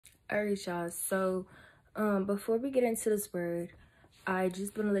All right, y'all. So, before we get into this word, I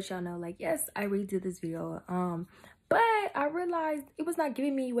just want to let y'all know, like, yes, I redid this video. But I realized it was not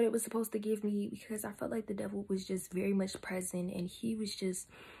giving me what it was supposed to give me because I felt like the devil was just very much present and he was just,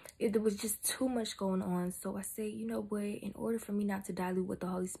 there was just too much going on. So I said, you know what, in order for me not to dilute what the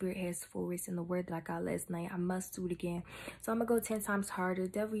Holy Spirit has for us in the word that I got last night, I must do it again. So I'm gonna go 10 times harder.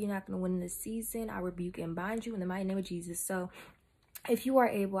 Devil, you're not gonna win this season. I rebuke and bind you in the mighty name of Jesus. So if you are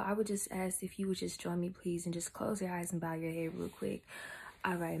able, I would just ask if you would just join me, please, and just close your eyes and bow your head real quick.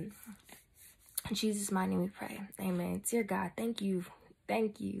 All right. In Jesus' mighty name we pray. Amen. Dear God, thank you.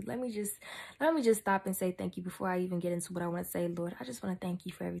 Thank you. Let me just stop and say thank you before I even get into what I want to say, Lord. I just want to thank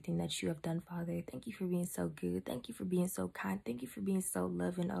you for everything that you have done, Father. Thank you for being so good. Thank you for being so kind. Thank you for being so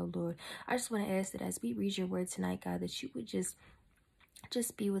loving, oh Lord. I just want to ask that as we read your word tonight, God, that you would just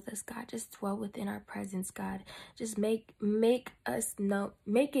be with us, God. Just dwell within our presence, God. Just make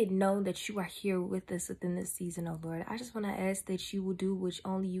it known that you are here with us within this season, oh Lord. I just want to ask that you will do what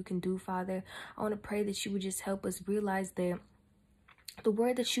only you can do, Father. I want to pray that you would just help us realize that the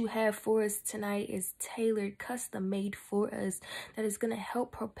word that you have for us tonight is tailored, custom made for us, that is going to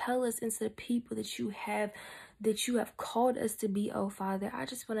help propel us into the people that you have called us to be, oh Father. I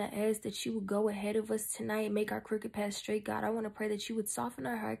just want to ask that you would go ahead of us tonight and make our crooked path straight, God. I want to pray that you would soften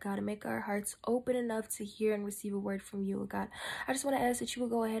our heart, God, and make our hearts open enough to hear and receive a word from you, oh God. I just want to ask that you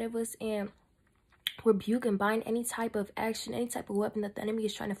would go ahead of us and rebuke and bind any type of action, any type of weapon that the enemy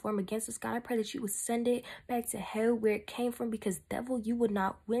is trying to form against us, God. I pray that you would send it back to hell where it came from, because devil, you would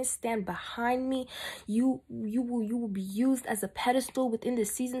not win. Stand behind me. You will be used as a pedestal within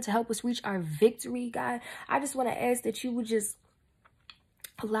this season to help us reach our victory, God. I just want to ask that you would just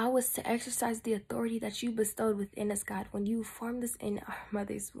allow us to exercise the authority that you bestowed within us, God, when you formed us in our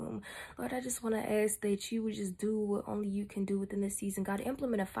mother's womb. Lord, I just want to ask that you would just do what only you can do within this season, God.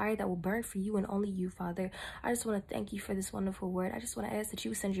 Implement a fire that will burn for you and only you, Father. I just want to thank you for this wonderful word. I just want to ask that you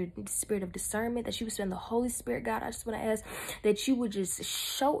would send your spirit of discernment, that you would send the Holy Spirit, God. I just want to ask that you would just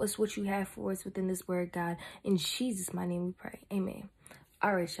show us what you have for us within this word, God. In Jesus' mighty name we pray. Amen.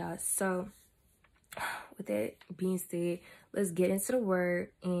 All right, y'all. So with that being said, let's get into the word.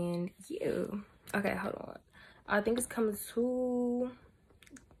 And you, okay, hold on, I think it's coming to,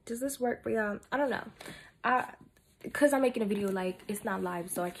 does this work for y'all? I don't know, because I'm making a video, like, it's not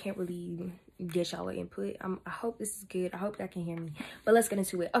live, so I can't really get y'all input. I hope this is good. I hope y'all can hear me, but let's get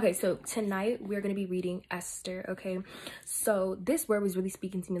into it. Okay, so tonight we're gonna be reading Esther. Okay, so this word was really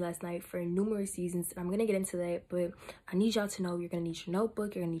speaking to me last night for numerous reasons, and I'm gonna get into that, but I need y'all to know you're gonna need your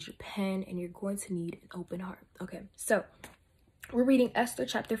notebook, you're gonna need your pen, and you're going to need an open heart. Okay, so we're reading Esther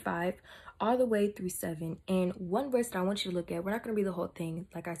chapter 5 all the way through 7, and one verse that I want you to look at, we're not going to read the whole thing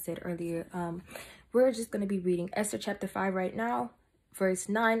like I said earlier. We're just going to be reading Esther chapter 5 right now, verse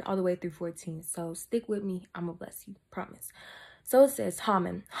 9 all the way through 14. So stick with me. I'm gonna bless you, promise. So it says,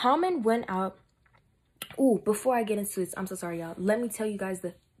 Haman went out. Oh, before I get into this, I'm so sorry, y'all. Let me tell you guys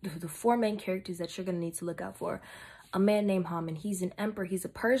the 4 main characters that you're going to need to look out for. A man named Haman. He's an emperor. He's a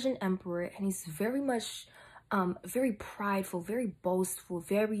Persian emperor, and he's very much very prideful, very boastful,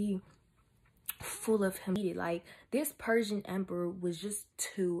 very full of him. Like, this Persian emperor was just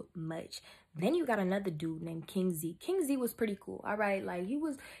too much. Then you got another dude named King Z. King Z was pretty cool, all right? Like, he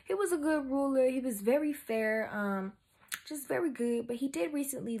was a good ruler. He was very fair, just very good. But he did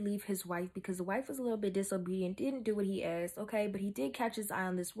recently leave his wife because the wife was a little bit disobedient, didn't do what he asked, okay? But he did catch his eye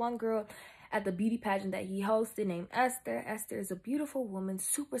on this one girl at the beauty pageant that he hosted named Esther. Esther is a beautiful woman,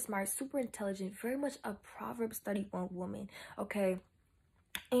 super smart, super intelligent, very much a Proverbs 31 woman, okay?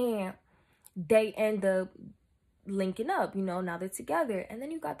 And they end up linking up, you know, now they're together. And then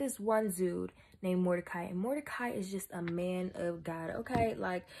you got this one dude named Mordecai, and Mordecai is just a man of God, okay?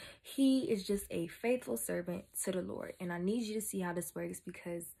 Like, he is just a faithful servant to the Lord. And I need you to see how this works,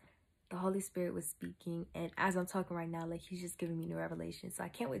 because the Holy Spirit was speaking, and as I'm talking right now, like, he's just giving me new revelation. So I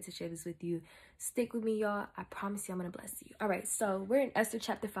can't wait to share this with you. Stick with me, y'all. I promise you I'm gonna bless you. All right, so we're in Esther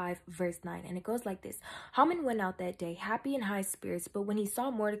chapter 5 verse 9, and it goes like this. Haman went out that day happy in high spirits, but when he saw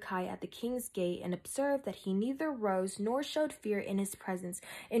Mordecai at the king's gate and observed that he neither rose nor showed fear in his presence.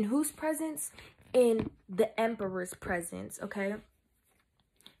 In whose presence? In the emperor's presence, okay?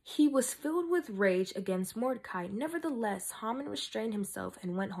 He was filled with rage against Mordecai. Nevertheless, Haman restrained himself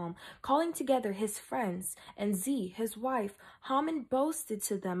and went home, calling together his friends and Z, his wife. Haman boasted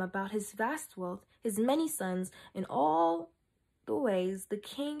to them about his vast wealth, his many sons, and all the ways the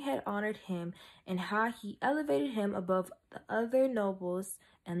king had honored him, and how he elevated him above the other nobles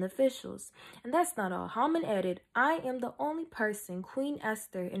and the officials. And that's not all. Haman added, I am the only person Queen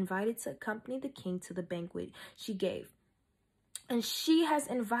Esther invited to accompany the king to the banquet she gave. and she has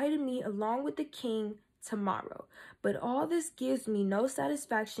invited me along with the king tomorrow. But all this gives me no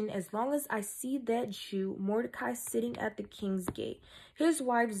satisfaction as long as I see that Jew, Mordecai, sitting at the king's gate. His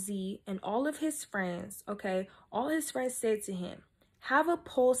wife Z and all of his friends, okay, all his friends said to him, have a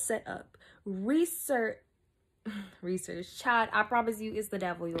poll set up. Research, child, I promise you it's the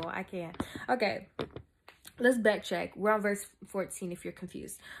devil, y'all. I can't. Okay. Let's backtrack. We're on verse 14 if you're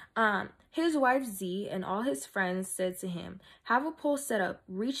confused. His wife Z and all his friends said to him, have a pole set up,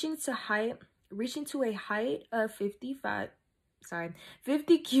 reaching to a height of 50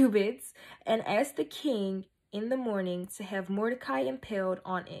 cubits, and ask the king in the morning to have Mordecai impaled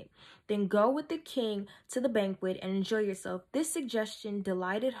on it. Then go with the king to the banquet and enjoy yourself. This suggestion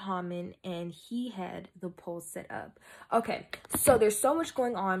delighted Haman, and he had the pole set up. Okay, so there's so much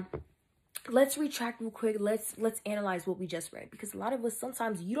going on. Let's retract real quick. Let's analyze what we just read, because a lot of us,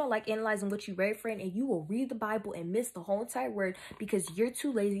 sometimes you don't like analyzing what you read, friend, and you will read the Bible and miss the whole entire word because you're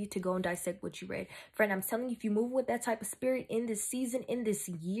too lazy to go and dissect what you read. Friend, I'm telling you, if you move with that type of spirit in this season, in this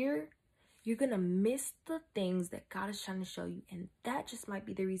year, you're gonna miss the things that God is trying to show you, and that just might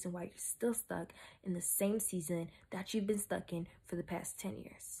be the reason why you're still stuck in the same season that you've been stuck in for the past 10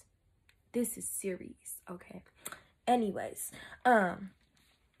 years. This is serious, okay? Anyways,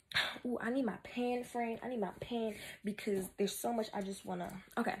 ooh, I need my pen, friend. I need my pen because there's so much I just want to...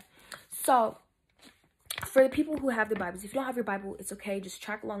 Okay, so for the people who have their Bibles, if you don't have your Bible, it's okay. Just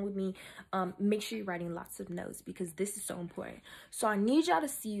track along with me. Make sure you're writing lots of notes because this is so important. So I need y'all to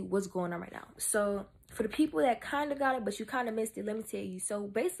see what's going on right now. So for the people that kind of got it, but you kind of missed it, let me tell you. So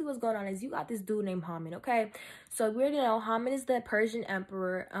basically what's going on is you got this dude named Haman, okay? So we already know Haman is the Persian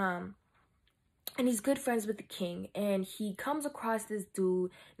emperor. And he's good friends with the king, and he comes across this dude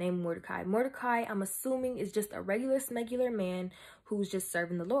named Mordecai. Mordecai, I'm assuming, is just a regular smegular man who's just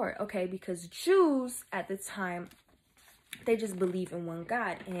serving the Lord, okay? Because Jews at the time, they just believe in one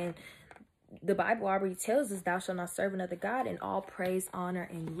God, and the Bible already tells us, thou shalt not serve another God, and all praise, honor,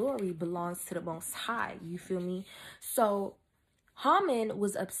 and glory belongs to the Most High. You feel me? So Haman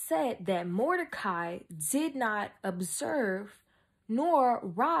was upset that Mordecai did not observe nor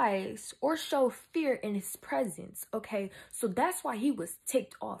rise or show fear in his presence, okay? So that's why he was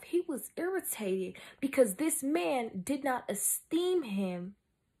ticked off. He was irritated because this man did not esteem him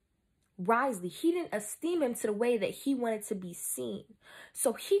wisely. He didn't esteem him to the way that he wanted to be seen.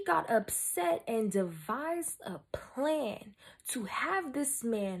 So he got upset and devised a plan to have this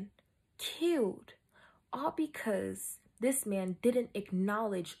man killed, all because this man didn't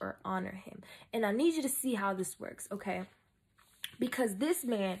acknowledge or honor him. And I need you to see how this works, okay? Because this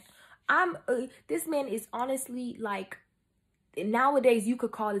man, this man is honestly, like, nowadays you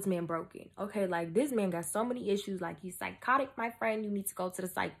could call this man broken, okay? Like, this man got so many issues. Like, he's psychotic, my friend. You need to go to the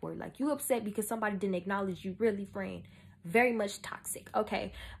psych ward. Like, you upset because somebody didn't acknowledge you, really, friend. Very much toxic,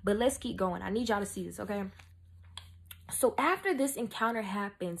 okay? But let's keep going. I need y'all to see this, okay? So after this encounter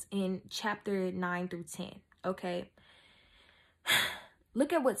happens in chapter 9 through 10, okay?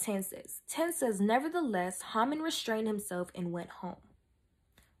 Look at what 10 says. 10 says, nevertheless, Haman restrained himself and went home.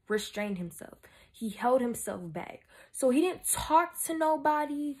 Restrained himself. He held himself back. So he didn't talk to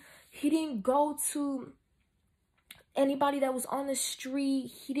nobody. He didn't go to anybody that was on the street.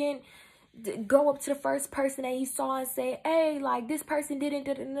 He didn't go up to the first person that he saw and say, hey, like, this person didn't.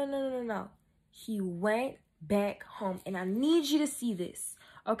 No. He went back home. And I need you to see this,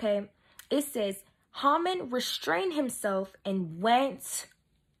 okay? It says, Haman restrained himself and went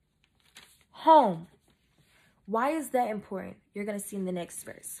home. Why is that important? You're going to see in the next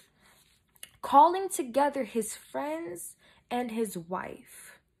verse. Calling together his friends and his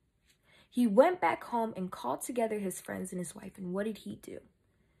wife. He went back home and called together his friends and his wife. And what did he do?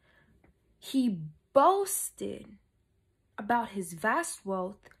 He boasted about his vast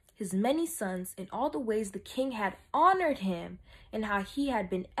wealth, his many sons, and all the ways the king had honored him, and how he had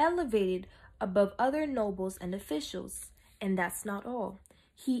been elevated above other nobles and officials. And that's not all.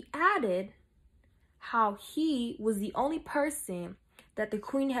 He added how he was the only person that the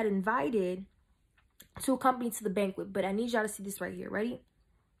queen had invited to accompany to the banquet. But I need y'all to see this right here. Ready?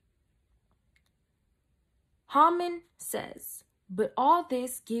 Haman says, but all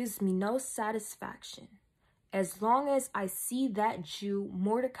this gives me no satisfaction as long as I see that Jew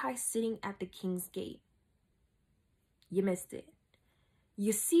Mordecai sitting at the king's gate. You missed it.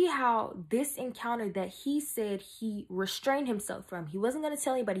 You see how this encounter that he said he restrained himself from, he wasn't going to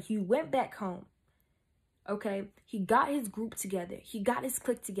tell anybody. He went back home. Okay? He got his group together. He got his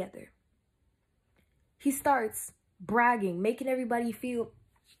clique together. He starts bragging, making everybody feel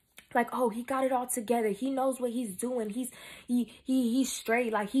Like, oh, he got it all together. He knows what he's doing. He's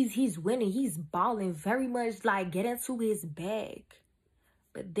straight. Like, he's winning. He's balling. Very much like get into his bag.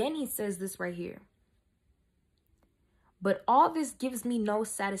 But then he says this right here. But all this gives me no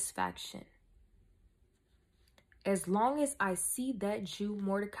satisfaction, as long as I see that Jew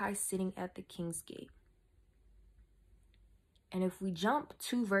Mordecai sitting at the king's gate. And if we jump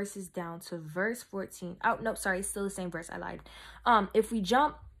 2 verses down to verse 14. Oh, no, sorry. It's still the same verse. I lied. If we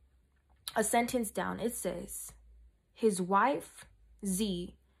jump a sentence down, it says, his wife,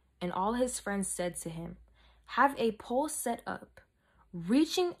 Z, and all his friends said to him, have a pole set up,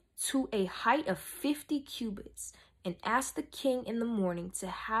 reaching to a height of 50 cubits, and ask the king in the morning to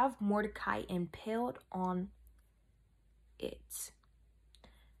have Mordecai impaled on it.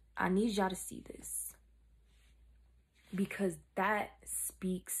 I need y'all to see this, because that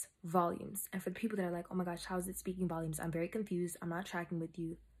speaks volumes. And for the people that are like, oh my gosh, how is it speaking volumes? I'm very confused. I'm not tracking with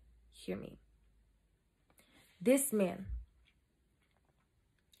you. Hear me. This man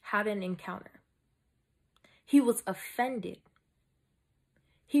had an encounter. He was offended.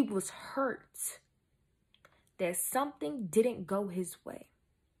 He was hurt that something didn't go his way.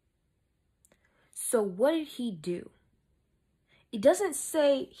 So what did he do? It doesn't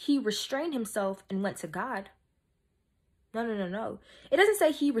say he restrained himself and went to God. No. It doesn't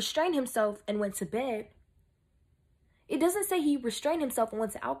say he restrained himself and went to bed. It doesn't say he restrained himself and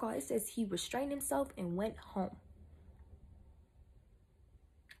went to alcohol. It says he restrained himself and went home.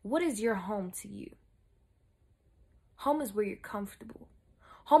 What is your home to you? Home is where you're comfortable.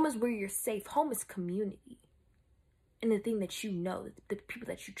 Home is where you're safe. Home is community. And the thing that you know, the people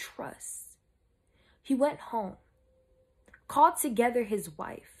that you trust. He went home, called together his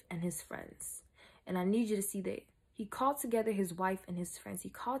wife and his friends. And I need you to see that. He called together his wife and his friends. He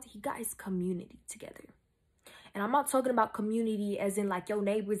got his community together. And I'm not talking about community as in like your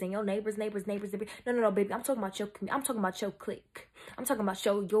neighbors and your neighbors. No, baby. I'm talking about your clique. I'm talking about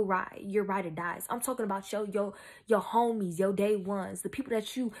your ride or dies. I'm talking about your homies, your day ones, the people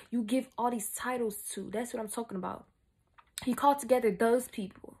that you give all these titles to. That's what I'm talking about. He called together those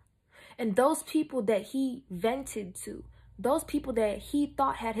people. And those people that he vented to, those people that he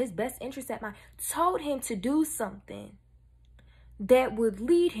thought had his best interest at mind, told him to do something that would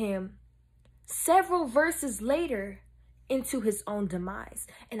lead him several verses later into his own demise.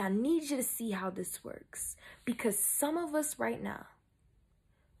 And I need you to see how this works, because some of us right now,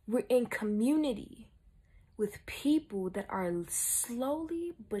 we're in community with people that are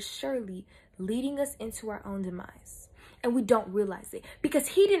slowly but surely leading us into our own demise. And we don't realize it, because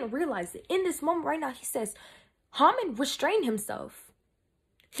he didn't realize it. In this moment right now, he says, Haman restrained himself.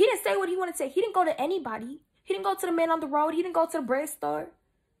 He didn't say what he wanted to say. He didn't go to anybody. He didn't go to the man on the road. He didn't go to the bread store.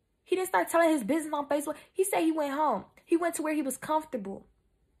 He didn't start telling his business on Facebook. He said he went home. He went to where he was comfortable.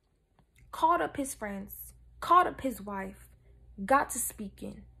 Called up his friends. Called up his wife. Got to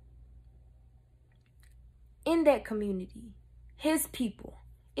speaking. In that community, his people,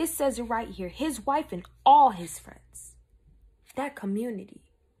 it says it right here, his wife and all his friends, that community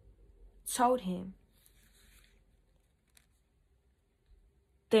told him,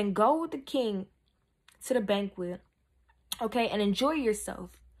 then go with the king to the banquet, okay, and enjoy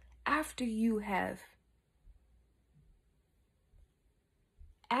yourself after you have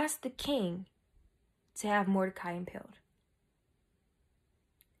asked the king to have Mordecai impaled.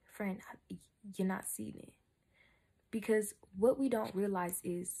 Friend, you're not seeing it. Because what we don't realize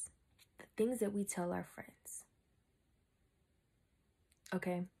is the things that we tell our friends.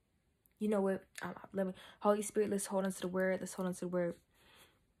 Okay? You know what? Holy Spirit, let's hold on to the word. Let's hold on to the word.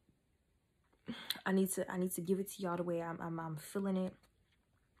 I need to give it to y'all the way I'm feeling it.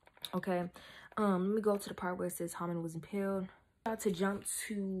 Okay? Let me go to the part where it says Haman was impaled. I'm about to jump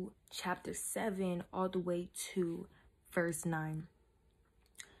to chapter 7 all the way to verse 9.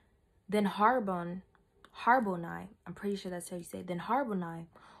 Then Harbonai, I'm pretty sure that's how you say it. Then Harbonai,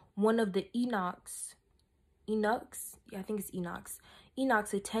 one of the Enochs, yeah, I think it's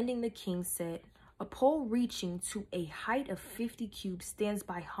Enochs attending the king, said, a pole reaching to a height of 50 cubits stands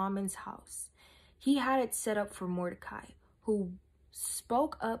by Haman's house. He had it set up for Mordecai, who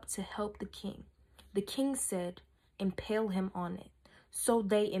spoke up to help the king. The king said, impale him on it. So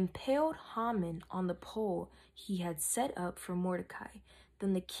they impaled Haman on the pole he had set up for Mordecai.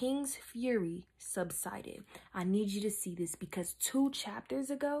 Then the king's fury subsided. I need you to see this, because 2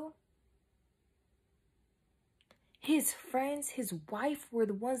 chapters ago, his friends, his wife were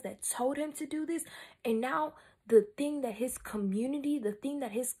the ones that told him to do this. And now the thing that his community, the thing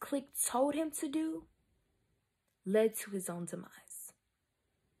that his clique told him to do led to his own demise.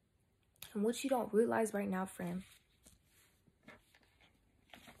 And what you don't realize right now, friend,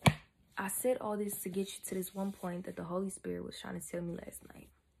 I said all this to get you to this one point that the Holy Spirit was trying to tell me last night.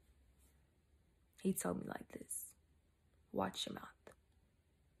 He told me like this: watch your mouth.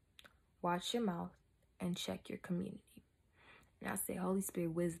 Watch your mouth and check your community. And I said, Holy Spirit,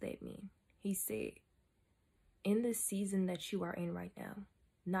 what does that mean? He said, in this season that you are in right now,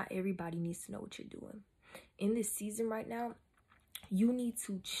 not everybody needs to know what you're doing. In this season right now, you need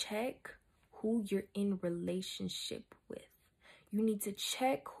to check who you're in relationship with. You need to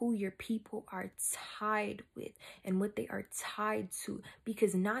check who your people are tied with and what they are tied to.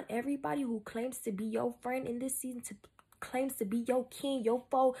 Because not everybody who claims to be your friend in this season, claims to be your king, your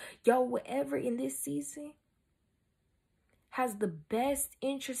foe, your whatever in this season, has the best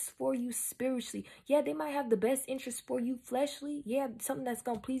interest for you spiritually. Yeah, they might have the best interest for you fleshly. Yeah, something that's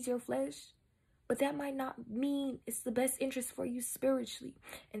going to please your flesh. But that might not mean it's the best interest for you spiritually.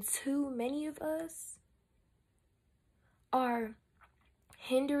 And too many of us are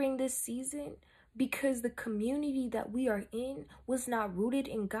hindering this season because the community that we are in was not rooted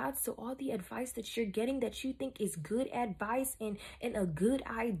in God. So all the advice that you're getting that you think is good advice and a good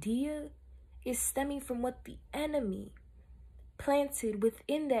idea is stemming from what the enemy planted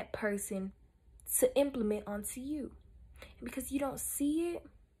within that person to implement onto you. And because you don't see it,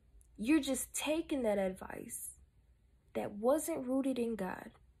 you're just taking that advice that wasn't rooted in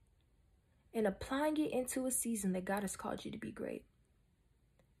God and applying it into a season that God has called you to be great.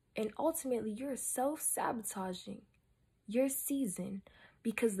 And ultimately, you're self-sabotaging your season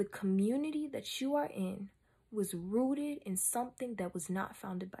because the community that you are in was rooted in something that was not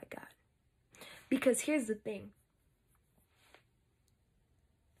founded by God. Because here's the thing.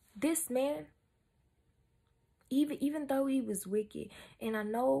 This man, even though he was wicked, and I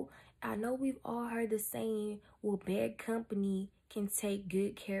know we've all heard the saying, well, bad company can take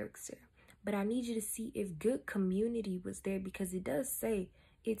good character. But I need you to see if good community was there, because it does say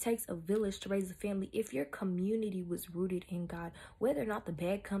it takes a village to raise a family. If your community was rooted in God, whether or not the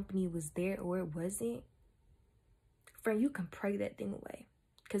bad company was there or it wasn't, friend, you can pray that thing away.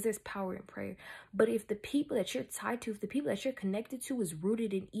 Because there's power in prayer. But if the people that you're tied to, if the people that you're connected to is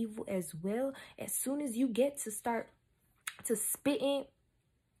rooted in evil as well, as soon as you get to start to spitting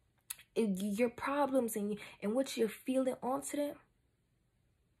your problems and what you're feeling onto them,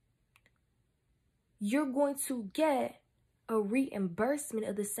 you're going to get a reimbursement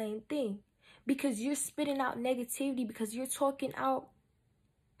of the same thing. Because you're spitting out negativity, because you're talking out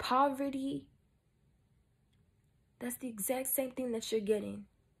poverty. That's the exact same thing that you're getting.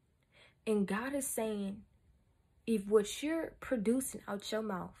 And God is saying, if what you're producing out your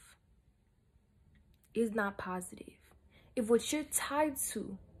mouth is not positive, if what you're tied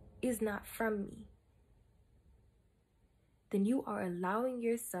to is not from me, then you are allowing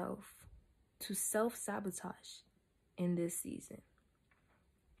yourself to self-sabotage in this season.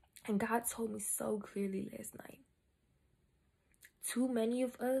 And God told me so clearly last night. Too many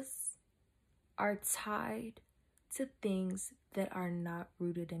of us are tied to things that are not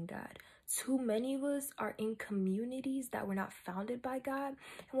rooted in God. Too many of us are in communities that were not founded by God.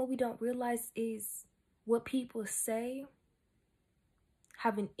 And what we don't realize is what people say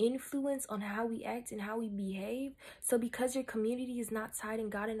have an influence on how we act and how we behave. So because your community is not tied in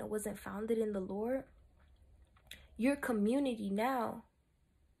God and it wasn't founded in the Lord, your community now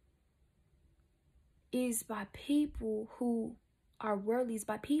is by people who are worldlies,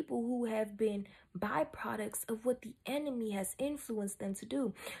 by people who have been byproducts of what the enemy has influenced them to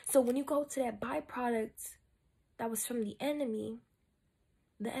do. So when you go to that byproduct that was from the enemy's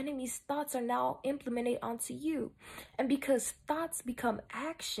thoughts are now implemented onto you. And because thoughts become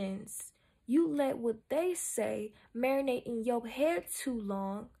actions, you let what they say marinate in your head too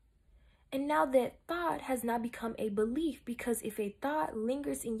long. And now that thought has now become a belief, because if a thought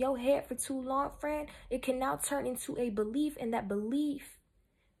lingers in your head for too long, friend, it can now turn into a belief, and that belief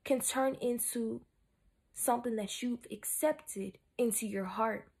can turn into something that you've accepted into your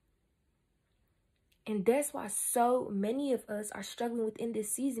heart. And that's why so many of us are struggling within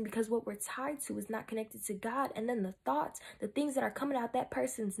this season, because what we're tied to is not connected to God. And then the thoughts, the things that are coming out that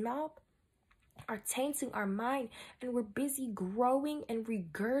person's mouth are tainting our mind, and we're busy growing and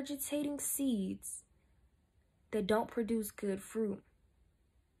regurgitating seeds that don't produce good fruit.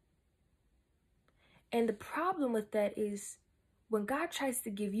 And the problem with that is when God tries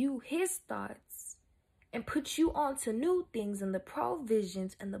to give you his thoughts and put you onto new things and the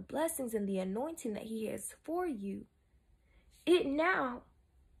provisions and the blessings and the anointing that he has for you, it now,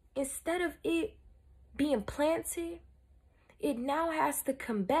 instead of it being planted, it now has to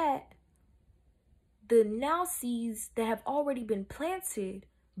combat the now seeds that have already been planted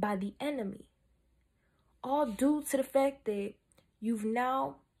by the enemy. All due to the fact that you've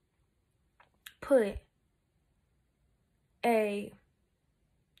now put a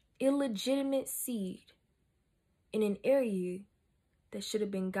illegitimate seed in an area that should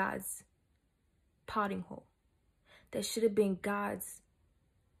have been God's potting hole, that should have been God's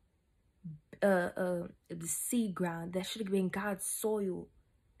the seed ground, that should have been God's soil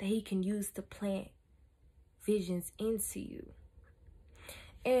that he can use to plant visions into you.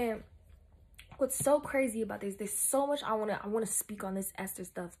 And what's so crazy about this, there's so much I want to speak on this Esther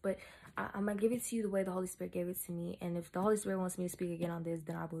stuff, but I'm gonna give it to you the way the Holy Spirit gave it to me. And if the Holy Spirit wants me to speak again on this,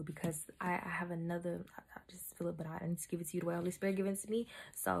 then I will, because I have another, I just feel it, but I need to give it to you the way the Holy Spirit gave it to me.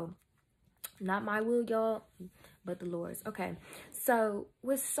 So not my will, y'all, but the Lord's. Okay, so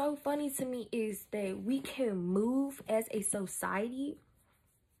what's so funny to me is that we can move as a society,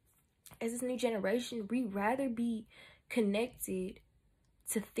 as this new generation. We rather be connected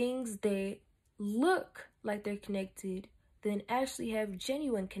to things that look like they're connected than actually have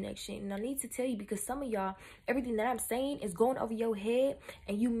genuine connection. And I need to tell you, because some of y'all, everything that I'm saying is going over your head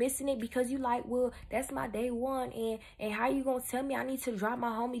and you missing it because you like, well, that's my day one, and how you gonna tell me I need to drop my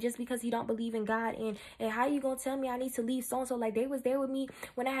homie just because he don't believe in God, and how you gonna tell me I need to leave so and so, like they was there with me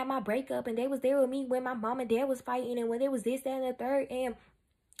when I had my breakup, and they was there with me when my mom and dad was fighting, and when there was this, that, and the third, and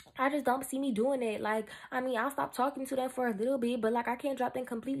I just don't see me doing it. Like, I mean, I'll stop talking to them for a little bit, but like I can't drop them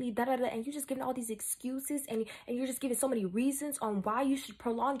completely, da-da-da. And you're just giving all these excuses, and you're just giving so many reasons on why you should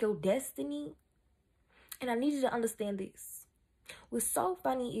prolong your destiny. And I need you to understand this. What's so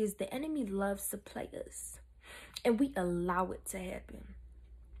funny is the enemy loves to play us, and we allow it to happen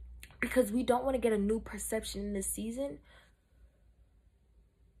because we don't want to get a new perception in this season.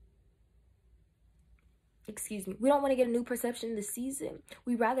 We don't want to get a new perception in the season.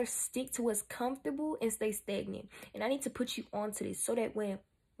 We rather stick to what's comfortable and stay stagnant. And I need to put you onto this so that when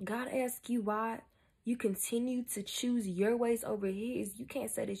God asks you why you continue to choose your ways over his, you can't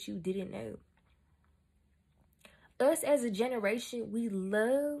say that you didn't know. Us as a generation, we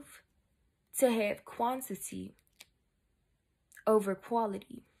love to have quantity over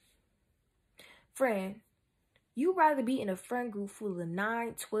quality. Friend, you'd rather be in a friend group full of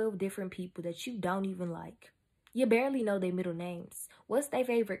 9, 12 different people that you don't even like. You barely know their middle names. What's their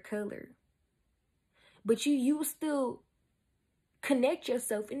favorite color? But you still connect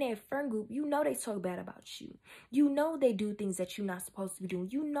yourself in that friend group. You know they talk bad about you. You know they do things that you're not supposed to be doing.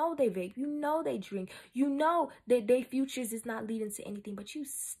 You know they vape. You know they drink. You know that their futures is not leading to anything. But you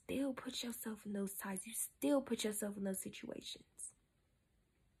still put yourself in those ties. You still put yourself in those situations.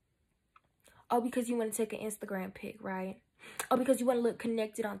 Oh, because you want to take an Instagram pic, right? Oh, because you want to look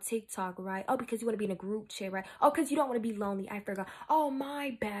connected on TikTok, right? Oh, because you want to be in a group chat, right? Oh, because you don't want to be lonely. I forgot. Oh,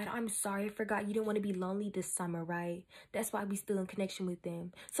 my bad. I'm sorry. I forgot. You didn't want to be lonely this summer, right? That's why we still in connection with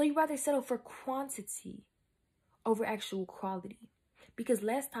them. So you rather settle for quantity over actual quality. Because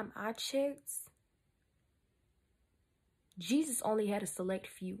last time I checked, Jesus only had a select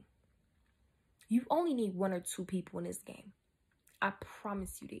few. You only need 1 or 2 people in this game. I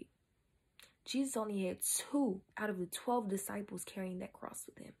promise you that. Jesus only had 2 out of the 12 disciples carrying that cross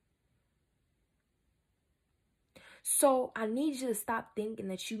with him. So I need you to stop thinking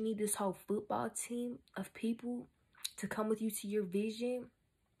that you need this whole football team of people to come with you to your vision.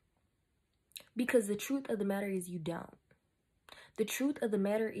 Because the truth of the matter is you don't. The truth of the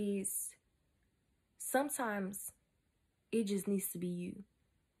matter is sometimes it just needs to be you.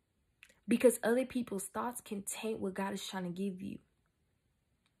 Because other people's thoughts can taint what God is trying to give you.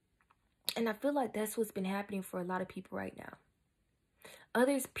 And I feel like that's what's been happening for a lot of people right now.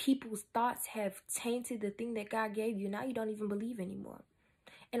 Others people's thoughts have tainted the thing that God gave you. Now you don't even believe anymore.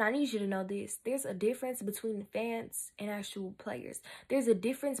 And I need you to know this. There's a difference between fans and actual players. There's a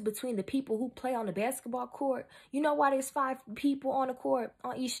difference between the people who play on the basketball court. You know why there's 5 people on the court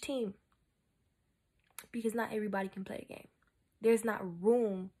on each team? Because not everybody can play the game. There's not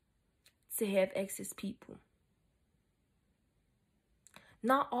room to have excess people.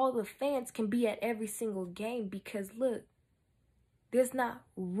 Not all the fans can be at every single game because, look, there's not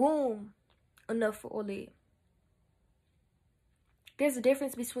room enough for all that. There's a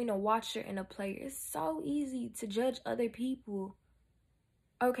difference between a watcher and a player. It's so easy to judge other people,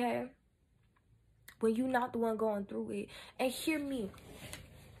 okay, when you're not the one going through it. And hear me,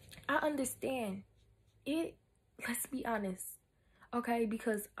 I understand it. Let's be honest, okay,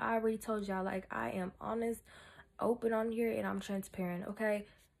 because I already told y'all, like, I am honest, open on here, and I'm transparent, okay?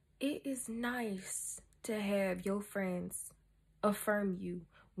 It is nice to have your friends affirm you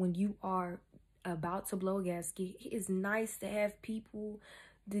when you are about to blow a gasket. It is nice to have people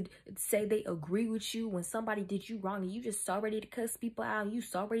did say they agree with you when somebody did you wrong, and you just so ready to cuss people out, and you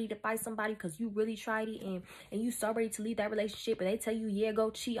so ready to fight somebody because you really tried it, and you so ready to leave that relationship, and they tell you, yeah, go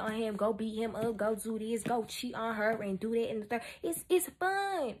cheat on him, go beat him up, go do this, go cheat on her, and do that and the third. It's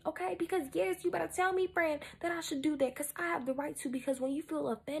fun, okay? Because yes, you better tell me, friend, that I should do that, because I have the right to. Because when you feel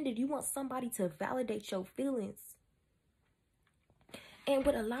offended, you want somebody to validate your feelings. And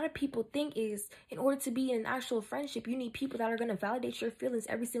what a lot of people think is, in order to be in an actual friendship, you need people that are going to validate your feelings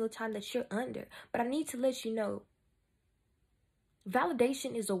every single time that you're under. But I need to let you know,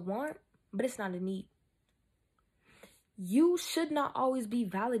 validation is a want, but it's not a need. You should not always be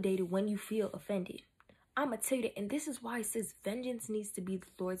validated when you feel offended. I'm going to tell you that. And this is why it says vengeance needs to be the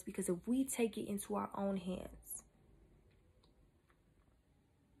Lord's. Because if we take it into our own hands,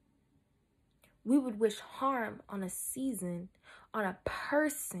 we would wish harm on a season, on a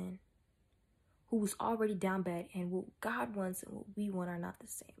person who was already down bad. And what God wants and what we want are not the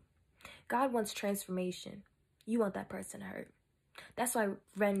same. God wants transformation. You want that person hurt. That's why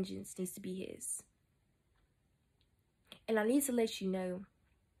vengeance needs to be his. And I need to let you know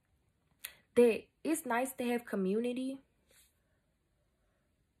that it's nice to have community.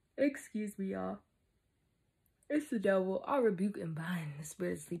 Excuse me, y'all. It's the devil. I rebuke and bind the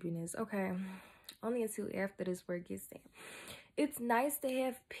spirit of sleepiness. Okay. Only until after this word gets there. It's nice to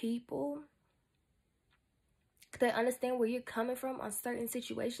have people that understand where you're coming from on certain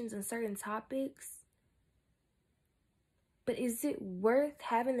situations and certain topics. But is it worth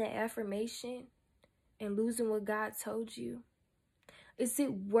having the affirmation and losing what God told you? Is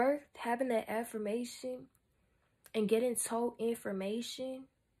it worth having that affirmation and getting told information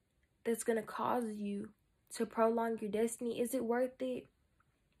that's going to cause you to prolong your destiny? Is it worth it?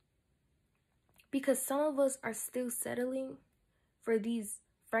 Because some of us are still settling for these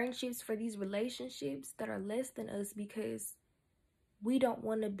friendships, for these relationships that are less than us, because we don't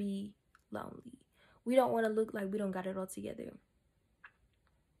want to be lonely. We don't want to look like we don't got it all together.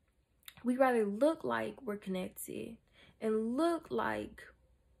 We rather look like we're connected and look like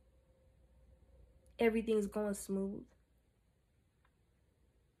everything's going smooth.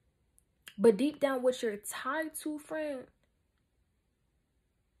 But deep down, what you're tied to, friend,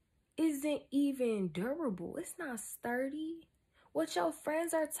 isn't even durable. It's not sturdy. What your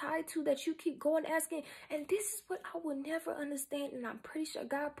friends are tied to that you keep going asking. And this is what I will never understand. And I'm pretty sure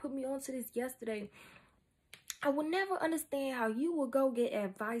God put me onto this yesterday. I will never understand how you will go get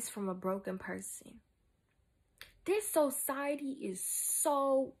advice from a broken person. This society is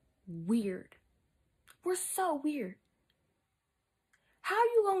so weird. We're so weird. How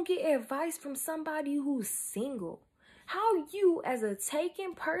you gonna get advice from somebody who's single? How you, as a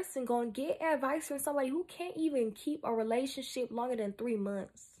taken person, gonna get advice from somebody who can't even keep a relationship longer than 3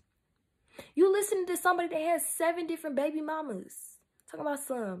 months? You listening to somebody that has 7 different baby mamas. Talking about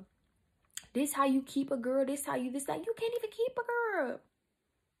some, this how you keep a girl, this how you, this, that. You can't even keep a girl.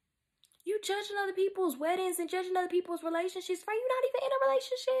 You judging other people's weddings and judging other people's relationships. Right? You're not even in a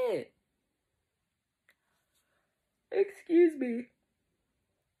relationship. Excuse me.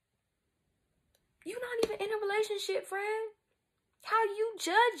 You're not even in a relationship, friend. How you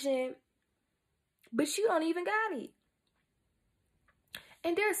judging, but you don't even got it?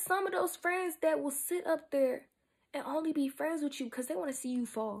 And there's some of those friends that will sit up there and only be friends with you because they want to see you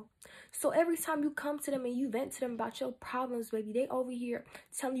fall. So every time you come to them and you vent to them about your problems, baby, they over here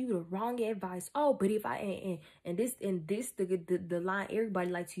telling you the wrong advice. Oh, but if I and this the line everybody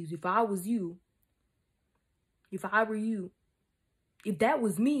likes to use. If I was you, if I were you, if that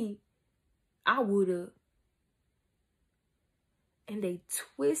was me, I would've. And they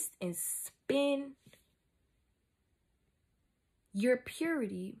twist and spin your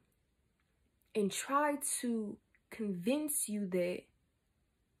purity and try to convince you that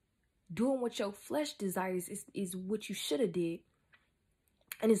doing what your flesh desires is what you should have did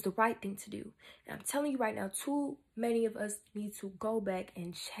and is the right thing to do. And I'm telling you right now, too many of us need to go back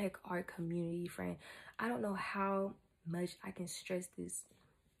and check our community, friend. I don't know how much I can stress this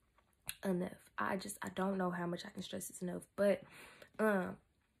enough. I don't know how much I can stress this enough. But I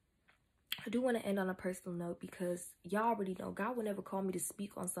do want to end on a personal note, because y'all already know God would never call me to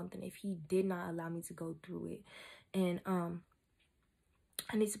speak on something if he did not allow me to go through it. And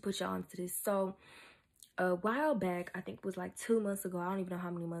I need to put y'all onto this. So a while back, I think it was like 2 months ago, I don't even know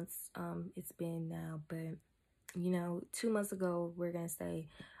how many months it's been now, but you know, 2 months ago, we're gonna say,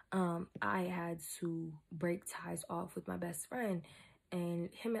 I had to break ties off with my best friend. And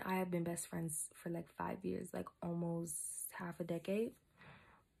him and I have been best friends for like 5 years, like almost half a decade.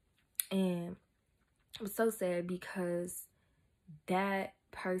 And I'm so sad because that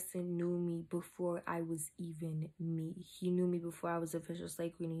person knew me before I was even me. He knew me before I was official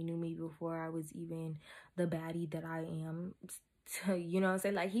slave queen. He knew me before I was even the baddie that I am. You know what I'm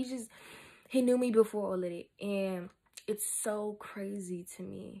saying? Like, he knew me before all of it. And it's so crazy to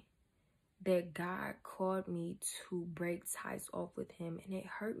me that God called me to break ties off with him. And it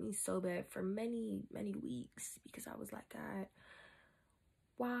hurt me so bad for many, many weeks, because I was like, God,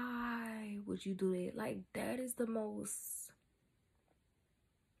 why would you do that? Like, that is the most...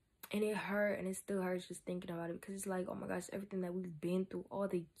 And it hurt, and it still hurts just thinking about it, because it's like, oh my gosh, everything that we've been through, all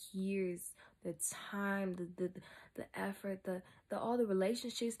the years, the time, the effort, the all the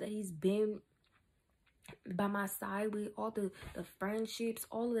relationships that he's been by my side with, all the friendships,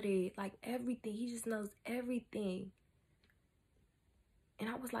 all of it, like everything. He just knows everything. And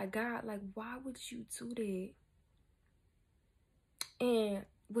I was like, God, like, why would you do that? And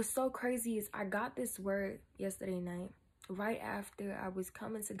what's so crazy is I got this word yesterday night, right after I was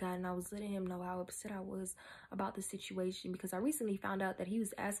coming to God, and I was letting him know how upset I was about the situation, because I recently found out that he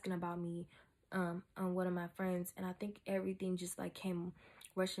was asking about me on one of my friends, and I think everything just like came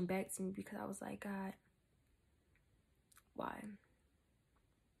rushing back to me, because I was like, God,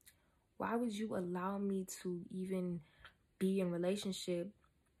 why would you allow me to even be in relationship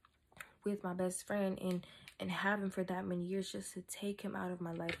with my best friend and have him for that many years, just to take him out of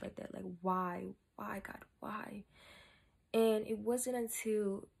my life like that? Like, why, God, why? And it wasn't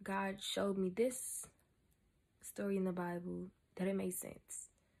until God showed me this story in the Bible that it made sense.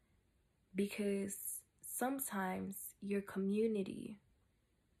 Because sometimes your community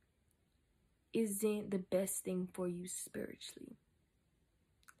isn't the best thing for you spiritually.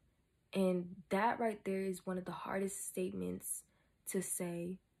 And that right there is one of the hardest statements to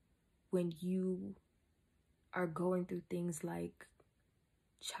say when you are going through things like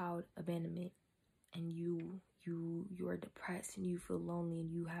child abandonment, and you are depressed, and you feel lonely,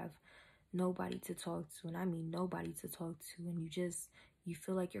 and you have nobody to talk to, and I mean nobody to talk to, and you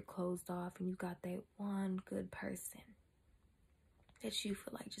feel like you're closed off, and you got that one good person that you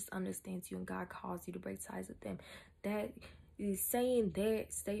feel like just understands you, and God calls you to break ties with them. That is saying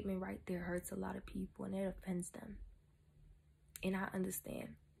that statement right there hurts a lot of people, and it offends them. And I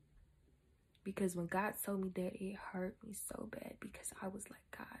understand, because when God told me that, it hurt me so bad, because I was like,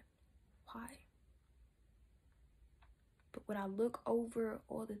 God, why? But when I look over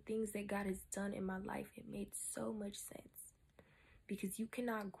all the things that God has done in my life, it made so much sense. Because you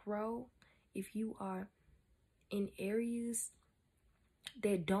cannot grow if you are in areas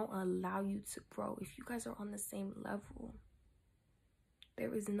that don't allow you to grow. If you guys are on the same level,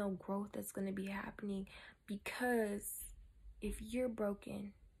 there is no growth that's going to be happening. Because if you're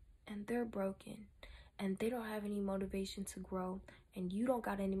broken and they're broken, and they don't have any motivation to grow, and you don't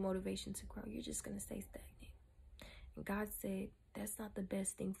got any motivation to grow, you're just going to stay stagnant. And God said, that's not the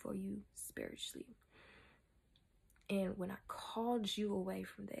best thing for you spiritually. And when I called you away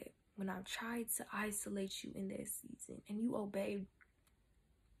from that, when I tried to isolate you in that season, and you obeyed,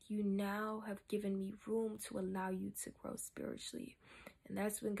 you now have given me room to allow you to grow spiritually. And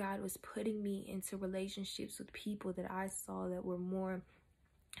that's when God was putting me into relationships with people that I saw that were more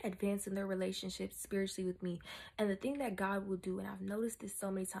advanced in their relationships spiritually with me. And the thing that God will do, and I've noticed this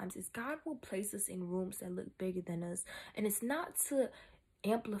so many times, is God will place us in rooms that look bigger than us. And it's not to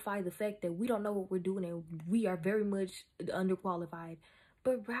amplify the fact that we don't know what we're doing and we are very much underqualified,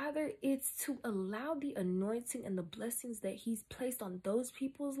 but rather it's to allow the anointing and the blessings that he's placed on those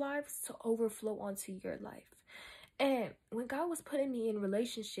people's lives to overflow onto your life. And when God was putting me in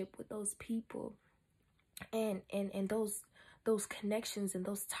relationship with those people and those connections and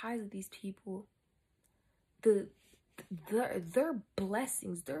those ties with these people, their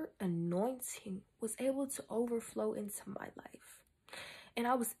blessings, their anointing was able to overflow into my life. And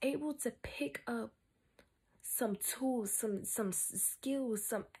I was able to pick up some tools, some skills,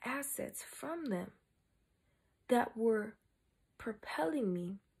 some assets from them that were propelling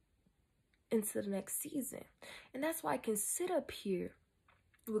me into the next season. And that's why I can sit up here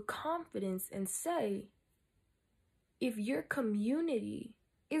with confidence and say, if your community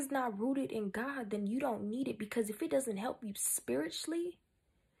is not rooted in God, then you don't need it. Because if it doesn't help you spiritually,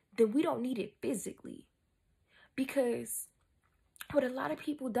 then we don't need it physically. Because what a lot of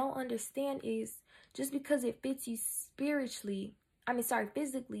people don't understand is, just because it fits you physically,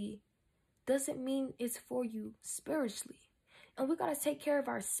 doesn't mean it's for you spiritually. And we got to take care of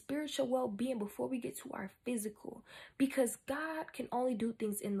our spiritual well-being before we get to our physical. Because God can only do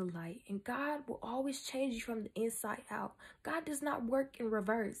things in the light. And God will always change you from the inside out. God does not work in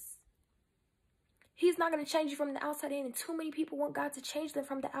reverse. He's not going to change you from the outside in. And too many people want God to change them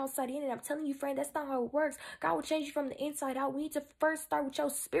from the outside in. And I'm telling you, friend, that's not how it works. God will change you from the inside out. We need to first start with your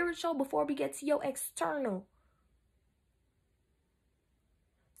spiritual before we get to your external.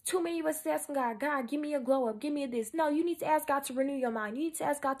 Too many of us asking God, God, give me a glow up. Give me a this. No, you need to ask God to renew your mind. You need to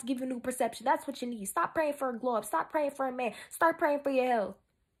ask God to give you a new perception. That's what you need. Stop praying for a glow up. Stop praying for a man. Start praying for your health.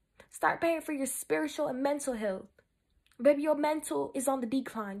 Start praying for your spiritual and mental health. Baby, your mental is on the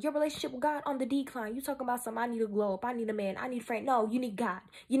decline. Your relationship with God on the decline. You talking about something, I need a glow up. I need a man. I need a friend. No, you need God.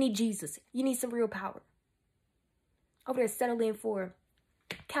 You need Jesus. You need some real power. Over there settling for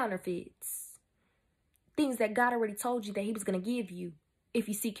counterfeits. Things that God already told you that he was going to give you if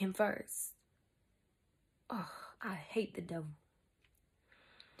you seek him first. Oh, I hate the devil.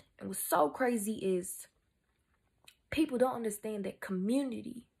 And what's so crazy is people don't understand that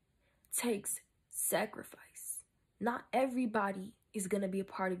community takes sacrifice. Not everybody is going to be a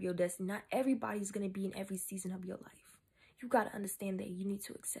part of your destiny. Not everybody is going to be in every season of your life. You got to understand that you need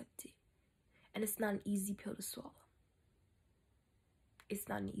to accept it. And it's not an easy pill to swallow. It's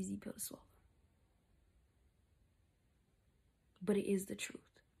not an easy pill to swallow. But it is the truth.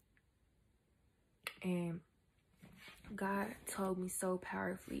 And God told me so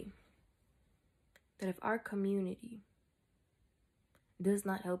powerfully that if our community does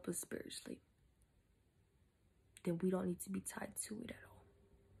not help us spiritually, then we don't need to be tied to it at all.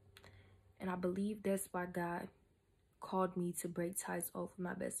 And I believe that's why God called me to break ties off with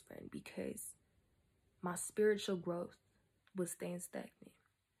my best friend, because my spiritual growth was staying stagnant.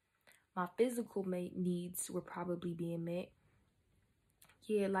 My physical needs were probably being met.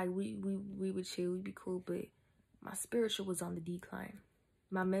 Yeah, like we would chill, we'd be cool, but my spiritual was on the decline.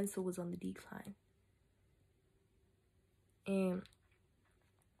 My mental was on the decline. And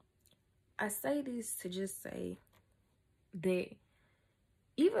I say this to just say that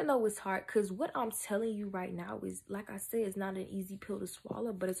even though it's hard, because what I'm telling you right now is, like I said, it's not an easy pill to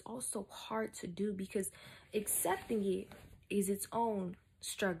swallow, but it's also hard to do, because accepting it is its own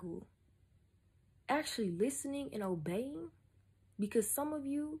struggle. Actually listening and obeying, because some of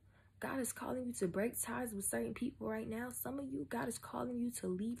you, God is calling you to break ties with certain people right now. Some of you, God is calling you to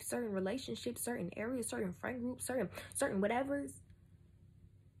leave certain relationships, certain areas, certain friend groups, certain whatevers.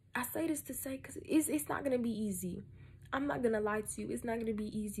 I say this to say, because it's not going to be easy. I'm not going to lie to you. It's not going to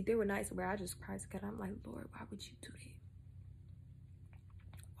be easy. There were nights where I just cried to God. I'm like, Lord, why would you do that?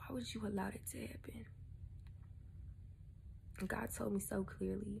 Why would you allow it to happen? And God told me so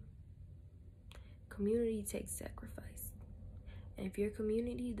clearly, community takes sacrifice. And if your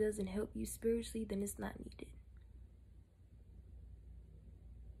community doesn't help you spiritually, then it's not needed.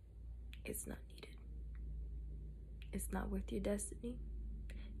 It's not needed. It's not worth your destiny.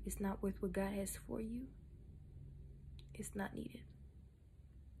 It's not worth what God has for you. It's not needed.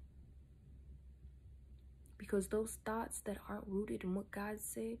 Because those thoughts that aren't rooted in what God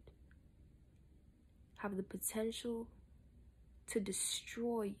said have the potential to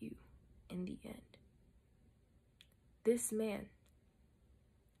destroy you in the end. This man,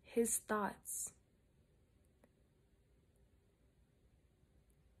 his thoughts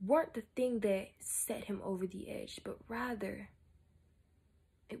weren't the thing that set him over the edge, but rather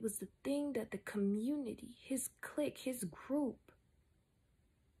it was the thing that the community, his clique, his group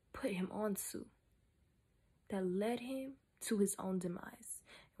put him onto, that led him to his own demise.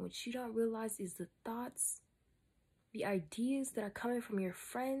 And what you don't realize is the thoughts, the ideas that are coming from your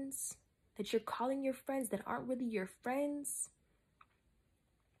friends, that you're calling your friends that aren't really your friends,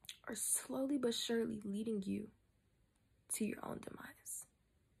 are slowly but surely leading you to your own demise.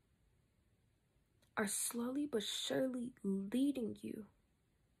 Are slowly but surely leading you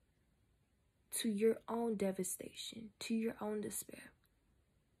to your own devastation, to your own despair.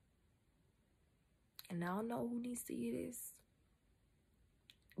 And I don't know who needs to hear this,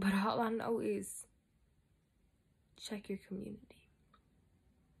 but all I know is check your community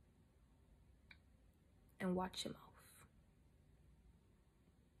and watch your mouth.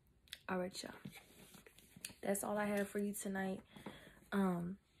 All right, y'all. That's all I have for you tonight.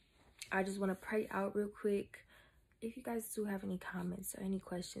 I just want to pray out real quick. If you guys do have any comments or any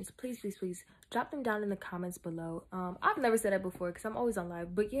questions, please drop them down in the comments below. I've never said that before because I'm always on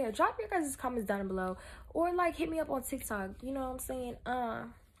live, but yeah, drop your guys' comments down below, or like hit me up on TikTok, you know what I'm saying?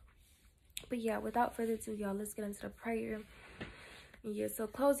 But yeah, without further ado, y'all, let's get into the prayer. Yeah, so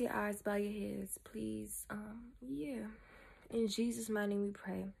close your eyes, bow your heads, please. Yeah, in Jesus' mighty name we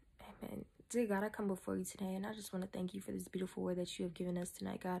pray, amen. Dear God, I come before you today, and I just want to thank you for this beautiful word that you have given us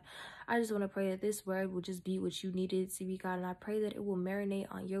tonight, God. I just want to pray that this word will just be what you needed it to be, God, and I pray that it will marinate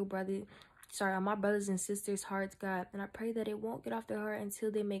on your brother on my brothers and sisters' hearts, God. And I pray that it won't get off their heart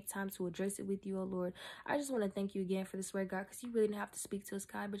until they make time to address it with you, oh Lord. I just want to thank you again for this word, God, because you really didn't have to speak to us,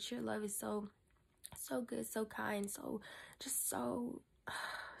 God. But your love is so good, so kind, so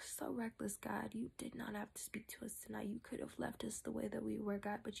reckless, God. You did not have to speak to us tonight. You could have left us the way that we were,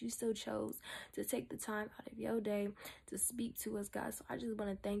 God, but you still chose to take the time out of your day to speak to us, God. So I just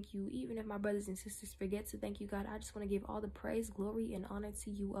want to thank you. Even if my brothers and sisters forget to thank you, God, I just want to give all the praise, glory, and honor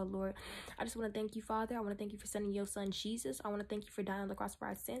to you, oh Lord. I just want to thank you, Father. I want to thank you for sending your son, Jesus. I want to thank you for dying on the cross for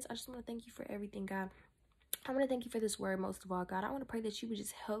our sins. I just want to thank you for everything, God. I want to thank you for this word most of all, God. I want to pray that you would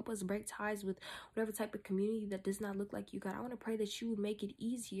just help us break ties with whatever type of community that does not look like you, God. I want to pray that you would make it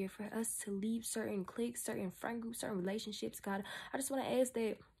easier for us to leave certain cliques, certain friend groups, certain relationships, God. I just want to ask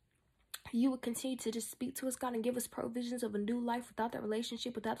that you would continue to just speak to us, God, and give us provisions of a new life without that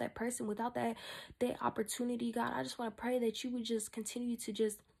relationship, without that person, without that opportunity, God. I just want to pray that you would just continue to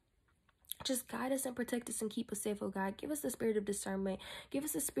just guide us and protect us and keep us safe, oh God. Give us the spirit of discernment. Give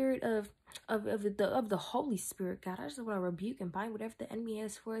us the spirit of the Holy Spirit, God. I just want to rebuke and bind whatever the enemy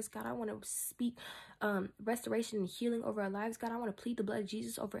has for us, God. I want to speak restoration and healing over our lives, God. I want to plead the blood of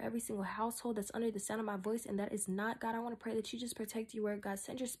Jesus over every single household that's under the sound of my voice, and that is not, God. I want to pray that you just protect your word, God.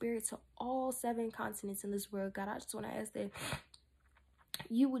 Send your spirit to all 7 continents in this world, God. I just want to ask that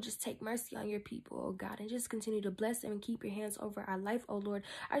you would just take mercy on your people, oh God, and just continue to bless them and keep your hands over our life, oh Lord.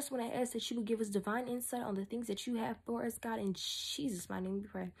 I just want to ask that you would give us divine insight on the things that you have for us, God. In Jesus' mighty name we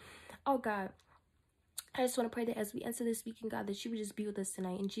pray. Oh God, I just want to pray that as we enter this weekend, God, that you would just be with us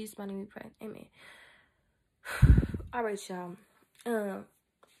tonight. In Jesus' mighty name we pray. Amen. All right, y'all.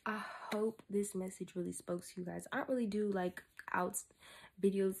 I hope this message really spoke to you guys. I don't really do like out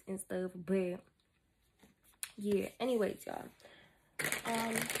videos and stuff, but yeah. Anyways, y'all.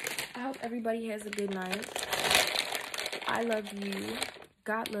 I hope everybody has a good night. I love you.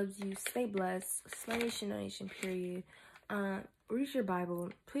 God loves you. Stay blessed. Slay nation, no nation, period. Read your Bible.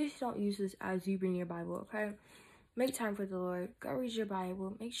 Please don't use this as you bring your Bible, okay? Make time for the Lord. Go read your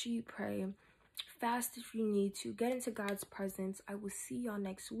Bible. Make sure you pray. Fast if you need to. Get into God's presence. I will see y'all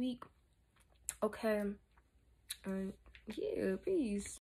next week. Okay? Yeah, peace.